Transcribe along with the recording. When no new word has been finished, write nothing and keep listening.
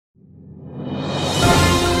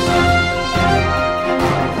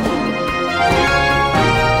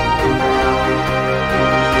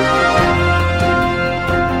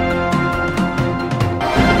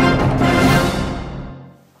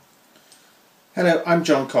Hello, I'm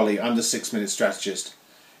John Colley, I'm the 6 Minute Strategist.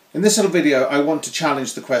 In this little video I want to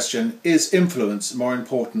challenge the question, is influence more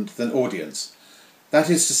important than audience? That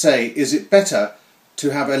is to say, is it better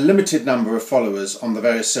to have a limited number of followers on the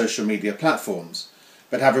various social media platforms,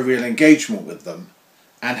 but have a real engagement with them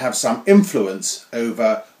and have some influence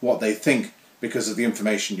over what they think because of the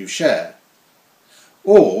information you share?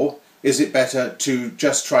 Or is it better to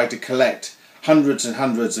just try to collect hundreds and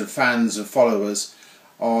hundreds of fans and followers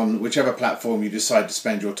on whichever platform you decide to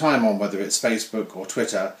spend your time on, whether it's Facebook or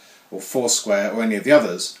Twitter or Foursquare or any of the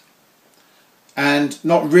others, and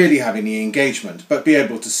not really have any engagement, but be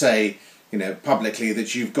able to say, publicly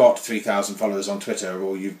that you've got 3,000 followers on Twitter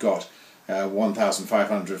or you've got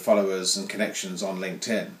 1,500 followers and connections on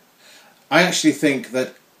LinkedIn? I actually think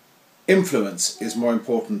that influence is more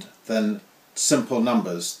important than simple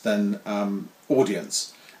numbers, than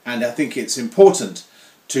audience, and I think it's important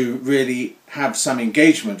to really have some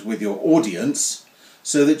engagement with your audience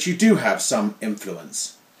so that you do have some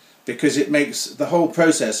influence, because it makes the whole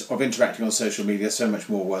process of interacting on social media so much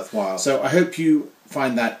more worthwhile. So I hope you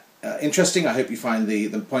find that interesting. I hope you find the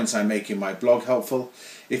points I make in my blog helpful.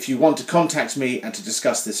 If you want to contact me and to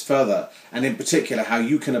discuss this further, and in particular how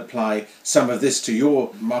you can apply some of this to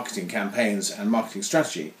your marketing campaigns and marketing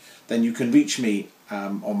strategy, then you can reach me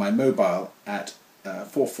on my mobile at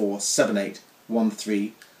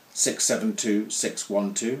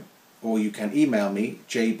 447813672612, or you can email me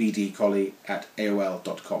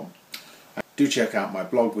jbdcolley@aol.com. Do check out my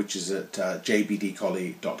blog, which is at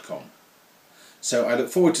jbdcolley.com. So I look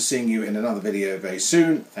forward to seeing you in another video very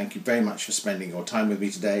soon. Thank you very much for spending your time with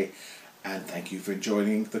me today, and thank you for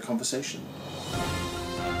joining the conversation.